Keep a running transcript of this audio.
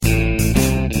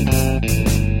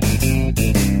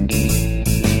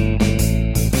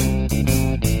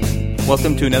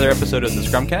Welcome to another episode of the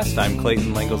Scrumcast. I'm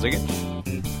Clayton Lengel-Zigich.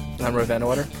 I'm Van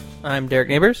Order. I'm Derek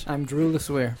Neighbors. I'm Drew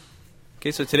LeSueur.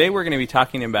 Okay, so today we're going to be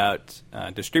talking about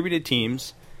distributed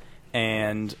teams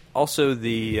and also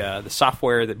the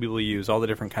software that people use, all the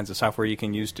different kinds of software you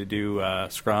can use to do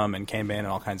Scrum and Kanban and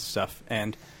all kinds of stuff.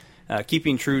 And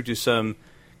keeping true to some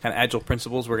kind of Agile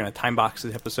principles, we're going to time box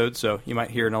the episode, so you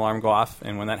might hear an alarm go off,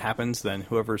 and when that happens, then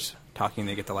whoever's talking,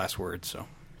 they get the last word. So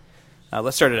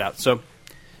let's start it out. So,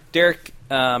 Derek,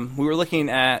 we were looking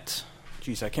at, I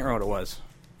can't remember what it was,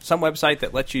 some website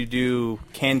that lets you do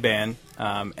Kanban,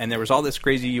 and there was all this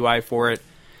crazy UI for it,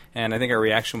 and I think our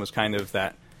reaction was kind of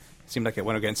that it seemed like it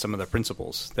went against some of the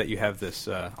principles, that you have this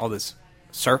all this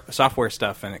software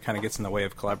stuff, and it kind of gets in the way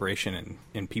of collaboration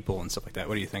and people and stuff like that.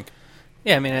 What do you think?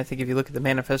 Yeah, I mean, I think if you look at the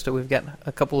manifesto, we've got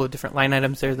a couple of different line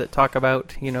items there that talk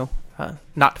about,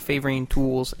 not favoring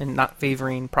tools and not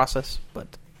favoring process,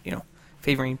 but,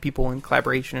 favoring people and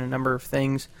collaboration and a number of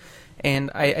things.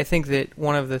 And I think that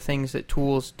one of the things that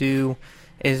tools do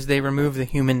is they remove the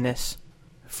humanness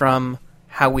from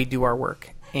how we do our work.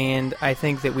 And I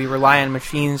think that we rely on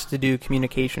machines to do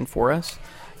communication for us.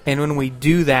 And when we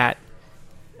do that,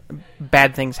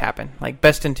 bad things happen. Like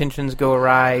best intentions go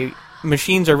awry.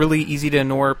 Machines are really easy to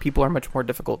ignore. People are much more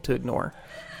difficult to ignore.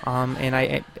 And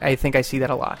I think I see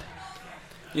that a lot.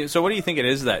 Yeah, so what do you think it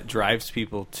is that drives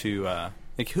people to...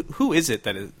 who is it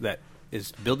that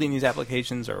is building these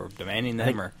applications or demanding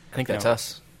them? I think that's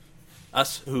us.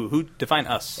 Us? Who define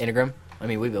us? Integrum. I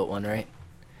mean, we built one, right?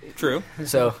 True.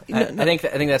 So I think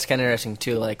that's kind of interesting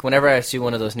too. Like whenever I see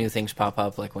one of those new things pop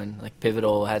up, like when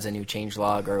Pivotal has a new change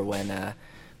log, or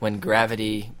when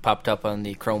Gravity popped up on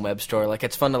the Chrome Web Store, like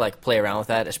it's fun to play around with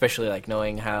that, especially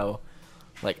knowing how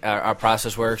our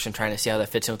process works and trying to see how that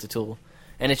fits in with the tool.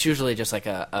 And it's usually just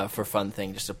a for fun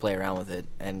thing, just to play around with it.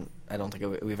 And I don't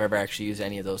think we've ever actually used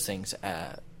any of those things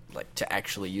to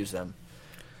actually use them.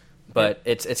 But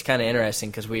it's kind of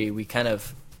interesting because we kind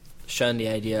of shunned the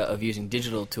idea of using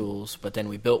digital tools, but then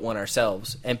we built one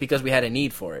ourselves, and because we had a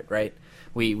need for it, right?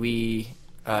 We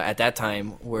at that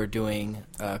time were doing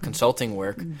consulting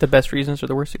work. The best reasons are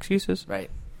the worst excuses. Right.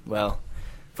 Well,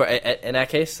 in that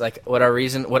case, what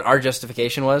our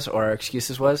justification was, or our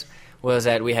excuses was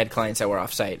that we had clients that were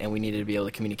off-site, and we needed to be able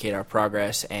to communicate our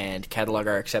progress and catalog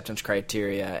our acceptance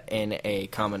criteria in a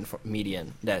common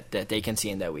median that they can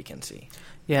see and that we can see.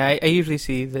 Yeah, I usually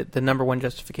see that the number one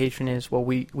justification is, well,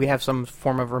 we have some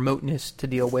form of remoteness to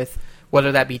deal with,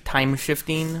 whether that be time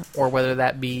shifting or whether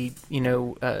that be,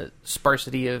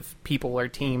 sparsity of people or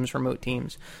teams, remote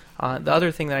teams. The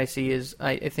other thing that I see is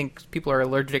I think people are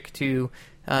allergic to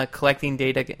collecting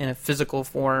data in a physical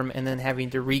form and then having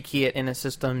to rekey it in a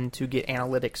system to get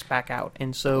analytics back out.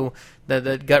 And so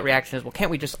the gut reaction is, well,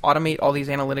 can't we just automate all these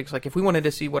analytics? Like if we wanted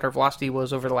to see what our velocity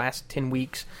was over the last 10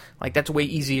 weeks, that's way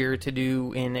easier to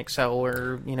do in Excel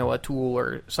or, a tool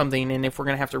or something. And if we're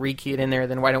going to have to rekey it in there,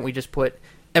 then why don't we just put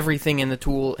everything in the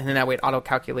tool, and then that way it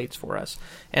auto-calculates for us.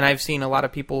 And I've seen a lot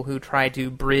of people who try to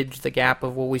bridge the gap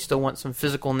of, well, we still want some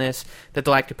physicalness, that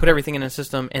they'll actually put everything in a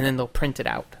system, and then they'll print it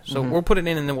out. So we'll put it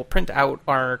in, and then we'll print out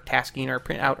our tasking or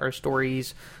print out our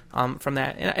stories from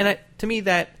that. And to me,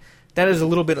 that is a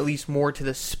little bit at least more to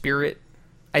the spirit,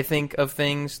 I think, of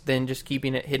things than just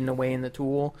keeping it hidden away in the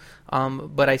tool.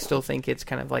 But I still think it's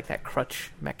kind of like that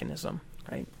crutch mechanism,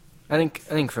 right? I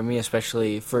think for me,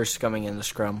 especially first coming into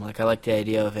Scrum, I like the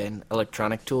idea of an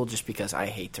electronic tool just because I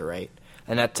hate to write.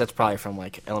 And that's probably from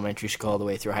elementary school all the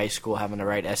way through high school, having to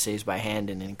write essays by hand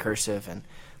and in cursive, and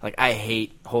I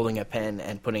hate holding a pen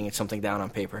and putting something down on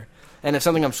paper. And it's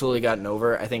something I'm slowly gotten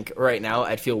over. I think right now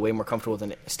I'd feel way more comfortable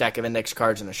with a stack of index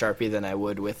cards and a Sharpie than I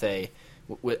would with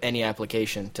any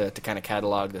application to kind of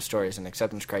catalog the stories and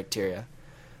acceptance criteria.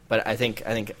 But I think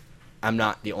I'm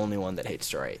not the only one that hates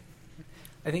to write.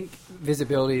 I think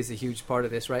visibility is a huge part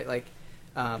of this, right?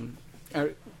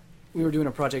 We were doing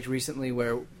a project recently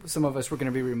where some of us were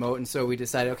going to be remote, and so we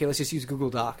decided, okay, let's just use Google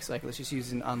Docs. Let's just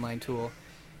use an online tool.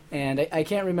 And I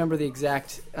can't remember the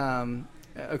exact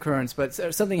occurrence, but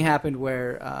something happened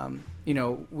where,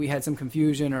 we had some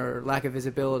confusion or lack of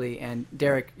visibility, and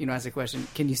Derek, asked a question,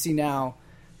 can you see now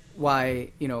why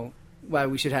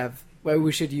we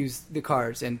should use the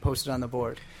cards and post it on the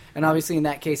board? And obviously in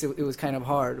that case, it was kind of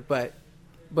hard, but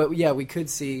yeah, we could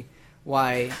see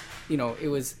why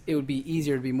it would be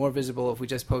easier to be more visible if we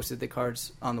just posted the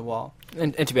cards on the wall.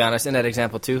 And to be honest, in that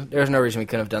example too, there's no reason we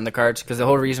couldn't have done the cards, because the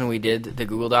whole reason we did the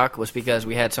Google Doc was because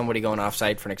we had somebody going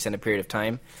off-site for an extended period of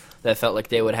time that felt like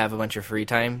they would have a bunch of free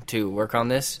time to work on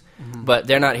this. Mm-hmm. But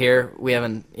they're not here. We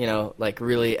haven't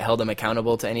really held them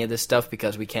accountable to any of this stuff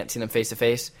because we can't see them face to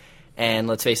face. And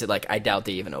let's face it, like, I doubt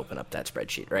they even open up that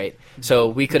spreadsheet, right? So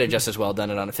we could have just as well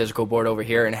done it on a physical board over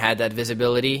here and had that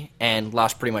visibility and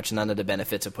lost pretty much none of the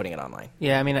benefits of putting it online.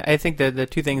 Yeah, I mean, I think the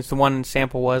two things, the one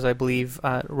sample was, I believe,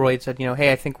 Roy had said,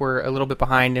 hey, I think we're a little bit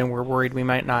behind and we're worried we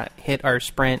might not hit our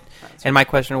sprint. And my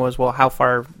question was, well, how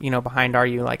far, behind are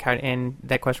you? Like, and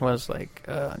that question was like,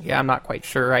 yeah, I'm not quite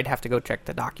sure. I'd have to go check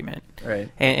the document.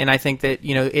 Right. And I think that,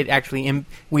 it actually,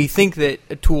 we think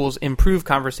that tools improve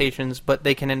conversations, but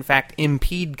they can, in fact,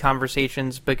 impede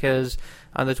conversations because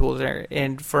the tools are.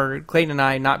 And for Clayton and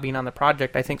I not being on the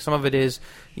project, I think some of it is,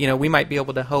 we might be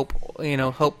able to help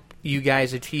you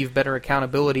guys achieve better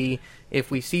accountability if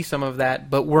we see some of that,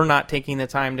 but we're not taking the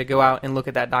time to go out and look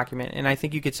at that document. And I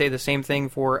think you could say the same thing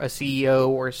for a CEO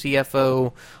or a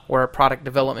CFO or a product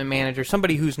development manager,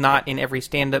 somebody who's not in every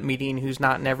stand-up meeting, who's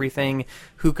not in everything,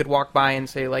 who could walk by and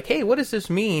say, like, hey, what does this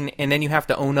mean? And then you have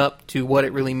to own up to what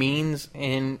it really means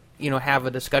and, have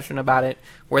a discussion about it,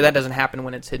 where that doesn't happen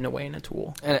when it's hidden away in a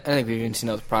tool. And I think we've even seen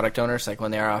those product owners, like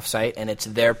when they're off-site and it's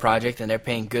their project and they're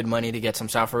paying good money to get some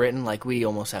software written, like we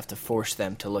almost have to force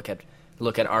them to look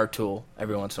at our tool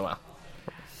every once in a while.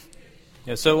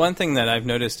 Yeah, so one thing that I've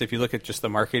noticed, if you look at just the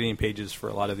marketing pages for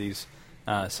a lot of these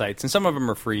sites, and some of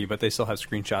them are free, but they still have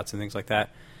screenshots and things like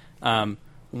that,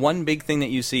 one big thing that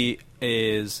you see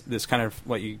is this kind of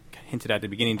what you hinted at the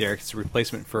beginning, Derek. It's a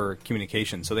replacement for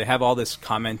communication. So they have all this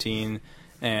commenting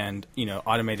and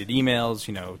automated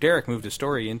emails. Derek moved a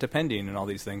story into pending and all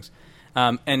these things.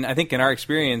 And I think in our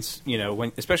experience,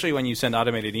 especially when you send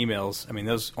automated emails, I mean,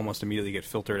 those almost immediately get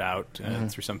filtered out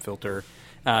through some filter.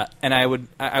 And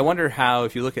I wonder how,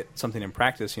 if you look at something in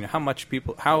practice, how much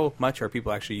are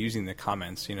people actually using the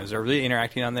comments? Is there really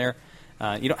interacting on there?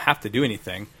 You don't have to do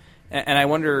anything. And I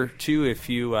wonder too, if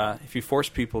you force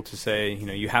people to say,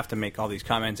 you have to make all these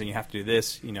comments and you have to do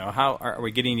this, how are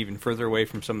we getting even further away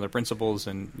from some of the principles,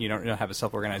 and you don't have a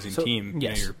self-organizing team?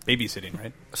 Yes. You're babysitting,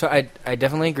 right? So I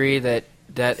definitely agree that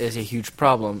is a huge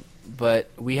problem. But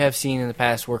we have seen in the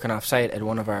past, working off-site at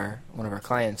one of our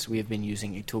clients, we have been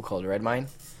using a tool called Redmine,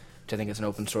 which I think is an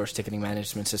open source ticketing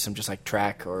management system, just like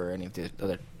Track or any of the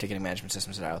other ticketing management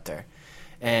systems that are out there.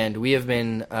 And we have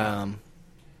been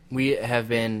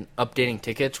updating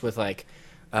tickets with like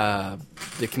the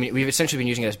community. We've essentially been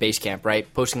using it as Basecamp,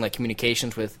 right? Posting like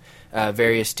communications with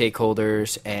various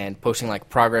stakeholders and posting like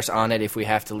progress on it if we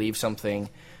have to leave something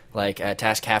like a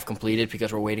task half completed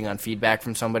because we're waiting on feedback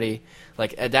from somebody.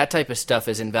 Like that type of stuff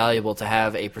is invaluable to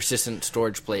have a persistent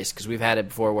storage place, because we've had it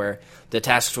before where the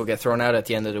tasks will get thrown out at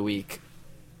the end of the week,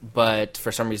 but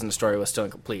for some reason the story was still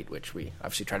incomplete, which we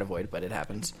obviously try to avoid, but it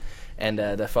happens. And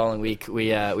the following week,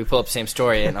 we pull up the same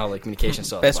story and all the communication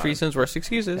still. Best reasons, worst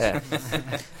excuses.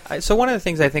 Yeah. So one of the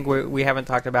things I think we haven't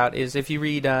talked about is, if you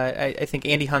read, I think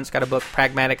Andy Hunt's got a book,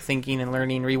 Pragmatic Thinking and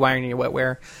Learning, Rewiring Your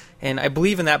Wetware. And I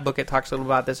believe in that book it talks a little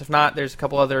about this. If not, there's a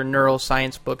couple other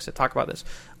neuroscience books that talk about this.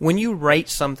 When you write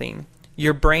something,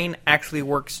 your brain actually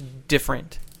works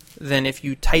different than if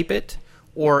you type it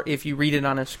or if you read it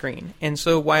on a screen. And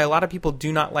so why a lot of people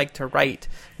do not like to write,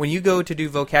 when you go to do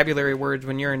vocabulary words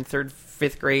when you're in 3rd,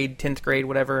 5th grade, 10th grade,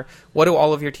 whatever, what do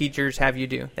all of your teachers have you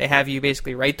do? They have you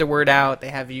basically write the word out. They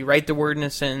have you write the word in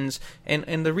a sentence.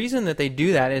 And the reason that they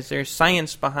do that is there's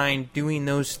science behind doing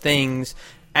those things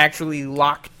actually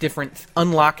unlock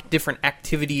different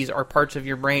activities or parts of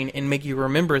your brain and make you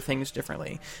remember things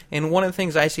differently. And one of the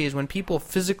things I see is when people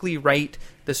physically write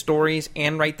the stories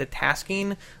and write the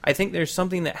tasking, I think there's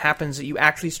something that happens that you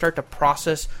actually start to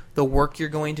process the work you're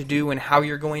going to do and how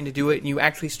you're going to do it, and you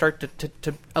actually start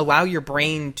to allow your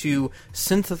brain to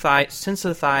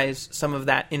synthesize some of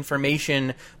that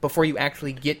information before you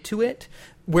actually get to it.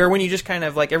 Where when you just kind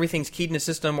of like everything's keyed in a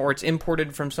system or it's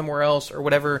imported from somewhere else or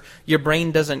whatever, your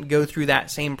brain doesn't go through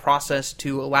that same process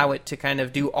to allow it to kind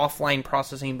of do offline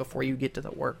processing before you get to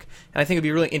the work. And I think it'd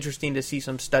be really interesting to see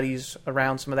some studies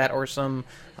around some of that, or some,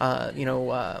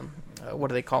 what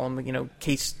do they call them?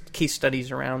 Case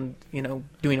studies around,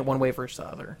 doing it one way versus the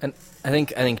other. And I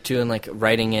think too, in like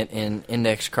writing it in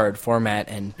index card format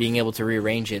and being able to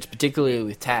rearrange it, particularly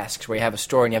with tasks where you have a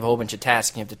store and you have a whole bunch of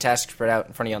tasks and you have the tasks spread out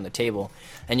in front of you on the table,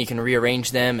 and you can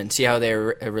rearrange them and see how they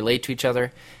relate to each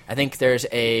other. I think there's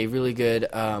a really good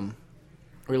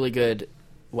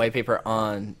white paper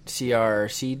on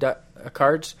CRC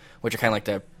cards, which are kind of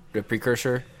like the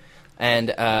precursor. And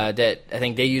that I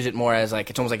think they use it more as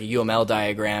like, it's almost like a UML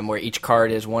diagram where each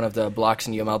card is one of the blocks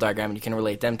in the UML diagram and you can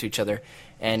relate them to each other.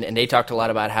 And they talked a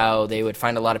lot about how they would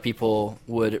find a lot of people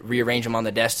would rearrange them on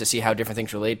the desk to see how different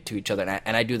things relate to each other.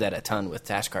 And I do that a ton with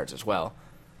task cards as well.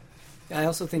 I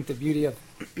also think the beauty of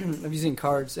using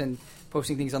cards and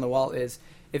posting things on the wall is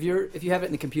if you have it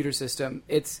in the computer system,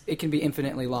 it can be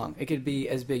infinitely long. It could be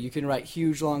as big. You can write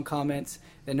huge long comments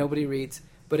that nobody reads.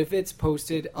 But if it's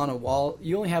posted on a wall,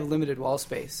 you only have limited wall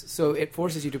space. So it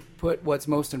forces you to put what's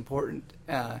most important,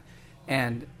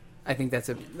 and I think that's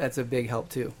a big help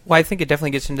too. Well, I think it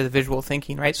definitely gets into the visual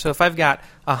thinking, right? So if I've got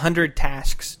 100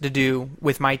 tasks to do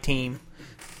with my team,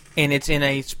 and it's in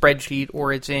a spreadsheet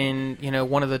or it's in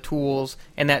one of the tools,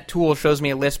 and that tool shows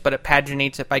me a list, but it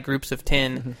paginates it by groups of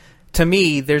 10. Mm-hmm. To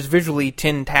me, there's visually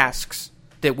 10 tasks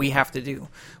that we have to do.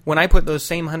 When I put those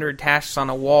same 100 tasks on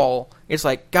a wall, it's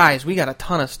like, guys, we got a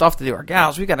ton of stuff to do. Or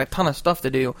gals, we got a ton of stuff to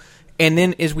do. And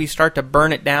then as we start to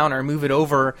burn it down or move it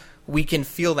over, we can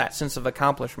feel that sense of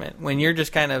accomplishment. When you're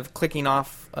just kind of clicking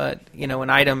off, an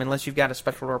item, unless you've got a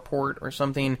special report or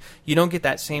something, you don't get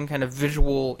that same kind of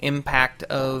visual impact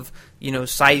of,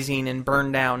 sizing and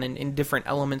burn down and different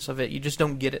elements of it. You just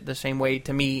don't get it the same way,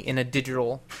 to me, in a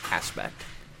digital aspect.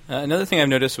 Another thing I've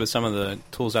noticed with some of the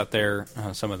tools out there,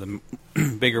 some of the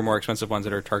bigger, more expensive ones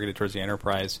that are targeted towards the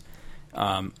enterprise,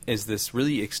 is this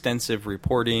really extensive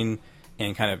reporting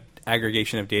and kind of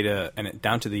aggregation of data and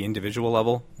down to the individual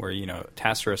level where,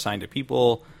 tasks are assigned to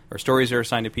people or stories are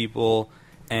assigned to people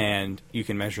and you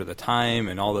can measure the time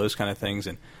and all those kind of things.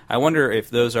 And I wonder if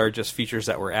those are just features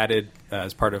that were added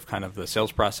as part of kind of the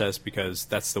sales process because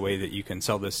that's the way that you can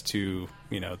sell this to,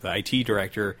 the IT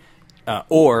director,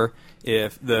 or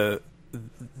if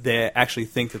they actually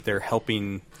think that they're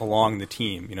helping along the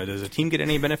team. Does the team get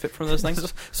any benefit from those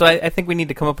things? So I think we need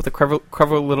to come up with a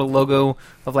clever little logo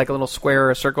of like a little square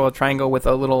or a circle, a triangle with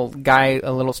a little guy,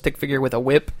 a little stick figure with a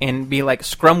whip, and be like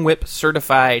Scrum Whip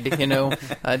certified,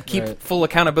 keep right. Full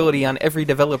accountability on every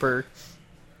developer.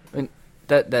 I mean,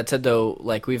 that said, though,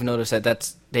 like we've noticed I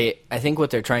think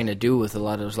what they're trying to do with a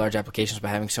lot of those large applications by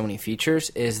having so many features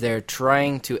is they're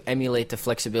trying to emulate the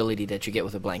flexibility that you get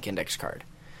with a blank index card.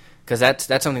 Because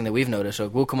that's something that we've noticed. So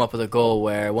we'll come up with a goal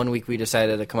where 1 week we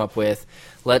decided to come up with,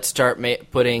 let's start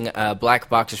putting black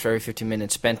boxes for every 15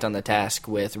 minutes spent on the task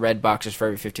with red boxes for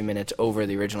every 15 minutes over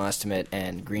the original estimate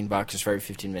and green boxes for every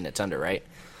 15 minutes under, right?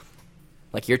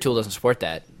 Like your tool doesn't support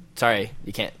that. Sorry,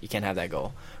 you can't have that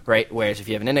goal, right? Whereas if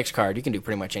you have an index card, you can do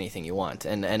pretty much anything you want.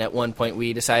 And at one point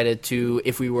we decided to,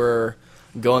 if we were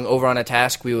going over on a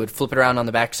task, we would flip it around on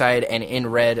the backside and in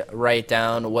red write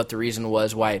down what the reason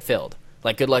was why it failed.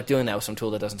 Like, good luck doing that with some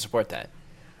tool that doesn't support that,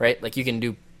 right? Like, you can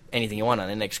do anything you want on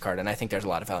an index card, and I think there's a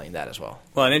lot of value in that as well.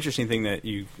 Well, an interesting thing that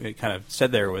you kind of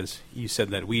said there was you said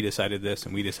that we decided this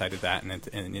and we decided that, and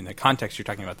in the context you're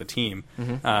talking about the team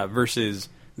versus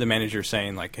the manager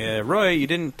saying, like, Roy, you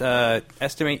didn't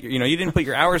estimate, you didn't put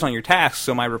your hours on your tasks,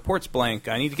 so my report's blank.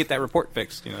 I need to get that report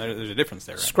fixed. There's a difference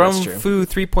there. Right? Scrum Fu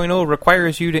 3.0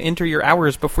 requires you to enter your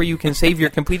hours before you can save your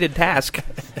completed task.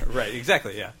 Right,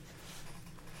 exactly, yeah.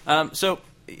 So,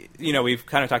 we've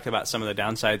kind of talked about some of the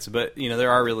downsides, but,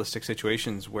 there are realistic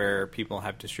situations where people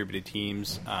have distributed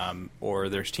teams or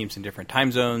there's teams in different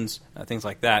time zones, things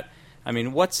like that. I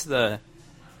mean, what's kind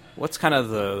of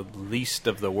the least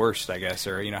of the worst, I guess,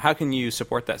 or, how can you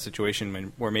support that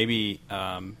situation where maybe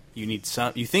you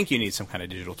think you need some kind of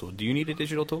digital tool? Do you need a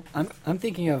digital tool? I'm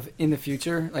thinking of in the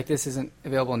future, like this isn't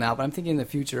available now, but I'm thinking in the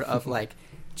future of like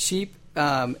cheap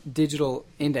digital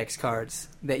index cards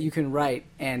that you can write,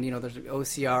 and there's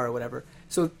OCR or whatever.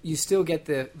 So you still get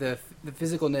the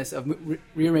physicalness of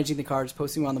rearranging the cards,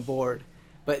 posting them on the board,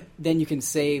 but then you can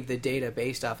save the data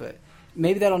based off it.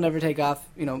 Maybe that'll never take off,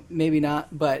 maybe not,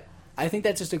 but I think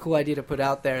that's just a cool idea to put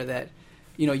out there that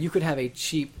you could have a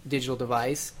cheap digital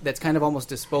device that's kind of almost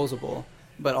disposable,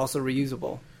 but also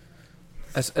reusable.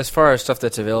 As far as stuff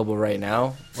that's available right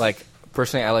now, like.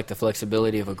 Personally, I like the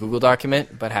flexibility of a Google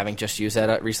document, but having just used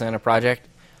that recently on a project,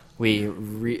 we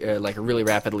really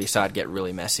rapidly saw it get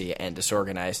really messy and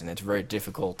disorganized, and it's very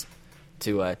difficult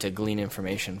to glean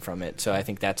information from it. So I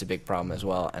think that's a big problem as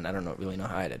well, and I don't really know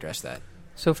how I'd address that.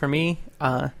 So for me,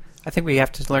 I think we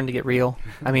have to learn to get real.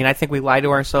 I mean, I think we lie to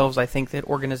ourselves. I think that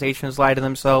organizations lie to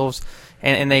themselves,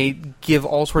 and they give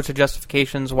all sorts of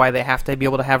justifications why they have to be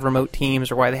able to have remote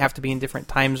teams or why they have to be in different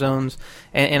time zones.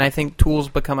 And I think tools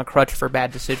become a crutch for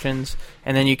bad decisions,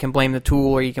 and then you can blame the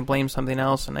tool or you can blame something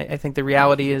else. And I think the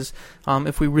reality is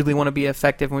if we really want to be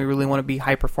effective and we really want to be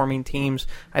high-performing teams,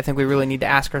 I think we really need to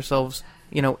ask ourselves,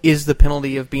 is the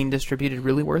penalty of being distributed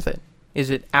really worth it? Is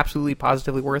it absolutely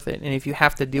positively worth it? And if you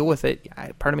have to deal with it,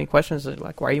 part of me questions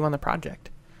like, why are you on the project?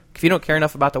 If you don't care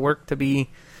enough about the work to be,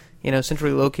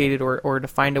 centrally located or to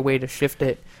find a way to shift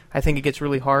it, I think it gets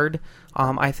really hard.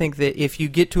 I think that if you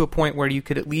get to a point where you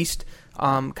could at least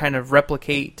kind of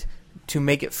replicate to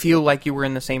make it feel like you were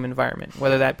in the same environment,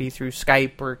 whether that be through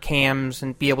Skype or cams,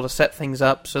 and be able to set things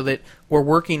up so that we're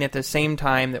working at the same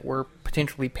time, that we're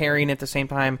potentially pairing at the same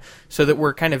time, so that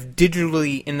we're kind of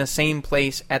digitally in the same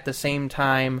place at the same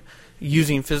time,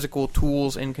 using physical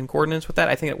tools in concordance with that.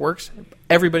 I think it works.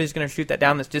 Everybody's going to shoot that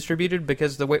down that's distributed,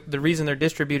 because the reason they're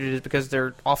distributed is because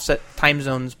they're offset time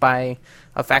zones by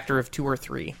a factor of 2 or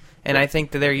 3. And I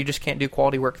think that you just can't do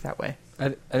quality work that way.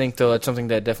 I think, though, that's something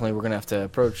that definitely we're going to have to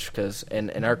approach, because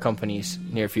in our company's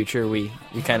near future, we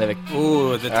kind of...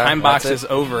 Ooh, the time box is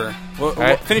over.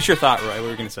 Right. Finish your thought, Roy. What were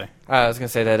you going to say? I was going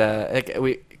to say that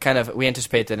we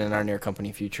anticipate that in our near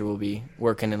company future, we'll be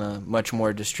working in a much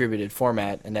more distributed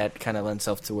format, and that kind of lends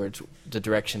itself towards the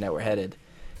direction that we're headed.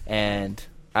 And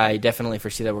I definitely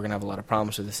foresee that we're going to have a lot of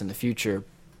problems with this in the future,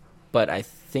 but I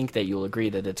think that you'll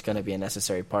agree that it's going to be a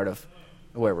necessary part of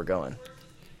where we're going.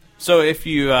 So if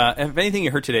anything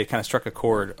you heard today kind of struck a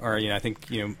chord, or I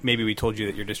think maybe we told you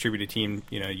that your distributed team,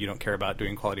 you don't care about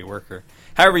doing quality work, or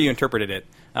however you interpreted it,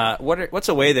 what's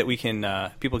a way that we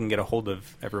can people can get a hold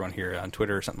of everyone here on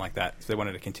Twitter or something like that if they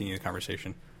wanted to continue the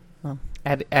conversation?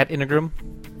 At Integrum.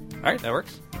 All right, that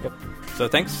works. Yep. So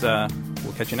thanks.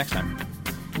 We'll catch you next time.